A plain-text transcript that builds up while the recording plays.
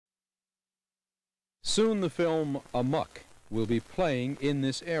Soon the film Amuck will be playing in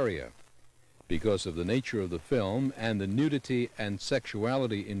this area. Because of the nature of the film and the nudity and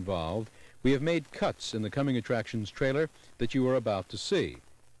sexuality involved, we have made cuts in the coming attractions trailer that you are about to see.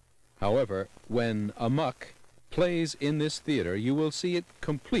 However, when Amuck plays in this theater, you will see it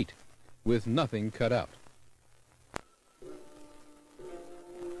complete with nothing cut out.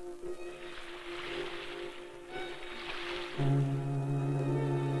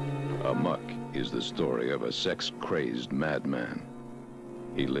 Amuck is the story of a sex-crazed madman.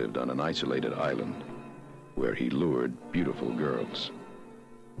 He lived on an isolated island where he lured beautiful girls.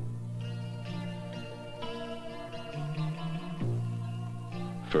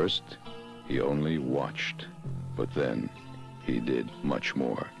 First, he only watched, but then he did much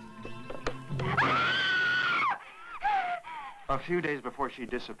more. A few days before she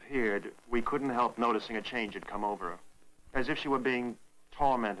disappeared, we couldn't help noticing a change had come over her, as if she were being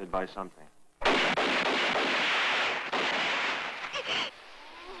tormented by something.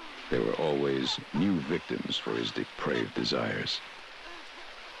 There were always new victims for his depraved desires.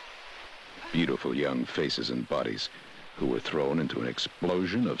 Beautiful young faces and bodies who were thrown into an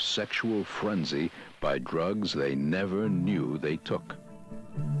explosion of sexual frenzy by drugs they never knew they took.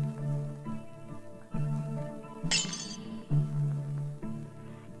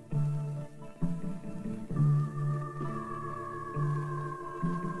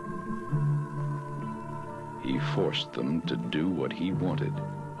 He forced them to do what he wanted.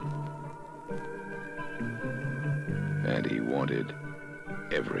 And he wanted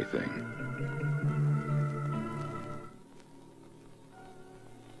everything.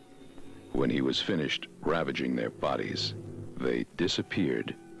 When he was finished ravaging their bodies, they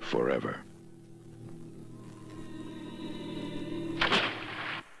disappeared forever.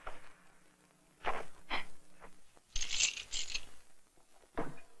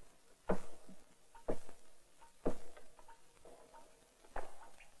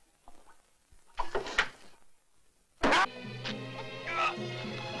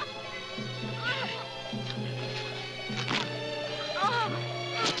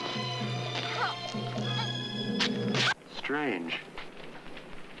 Strange.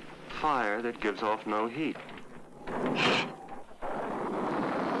 Fire that gives off no heat.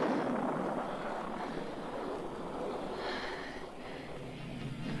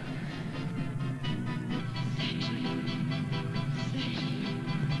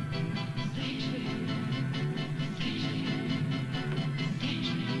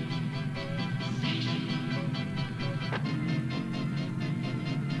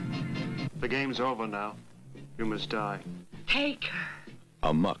 The game's over now. You must die. Take her.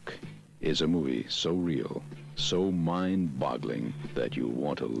 Amuck is a movie so real, so mind-boggling that you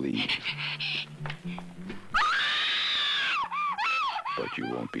want to leave. But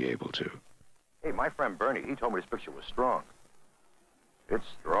you won't be able to. Hey, my friend Bernie, he told me this picture was strong. It's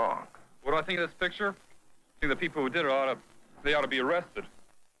strong. What do I think of this picture? I think the people who did it ought to be arrested.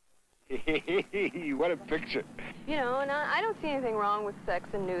 What a picture. You know, and I don't see anything wrong with sex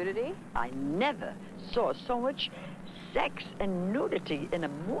and nudity. I never saw so much sex and nudity in a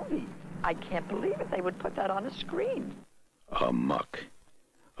movie. I can't believe it. They would put that on a screen. Amuck,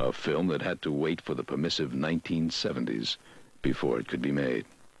 a film that had to wait for the permissive 1970s before it could be made.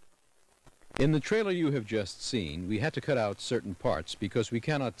 In the trailer you have just seen, we had to cut out certain parts because we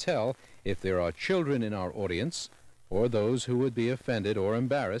cannot tell if there are children in our audience or those who would be offended or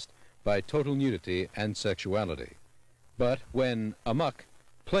embarrassed by total nudity and sexuality. But when Amuck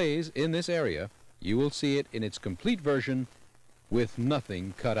plays in this area, you will see it in its complete version with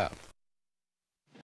nothing cut out.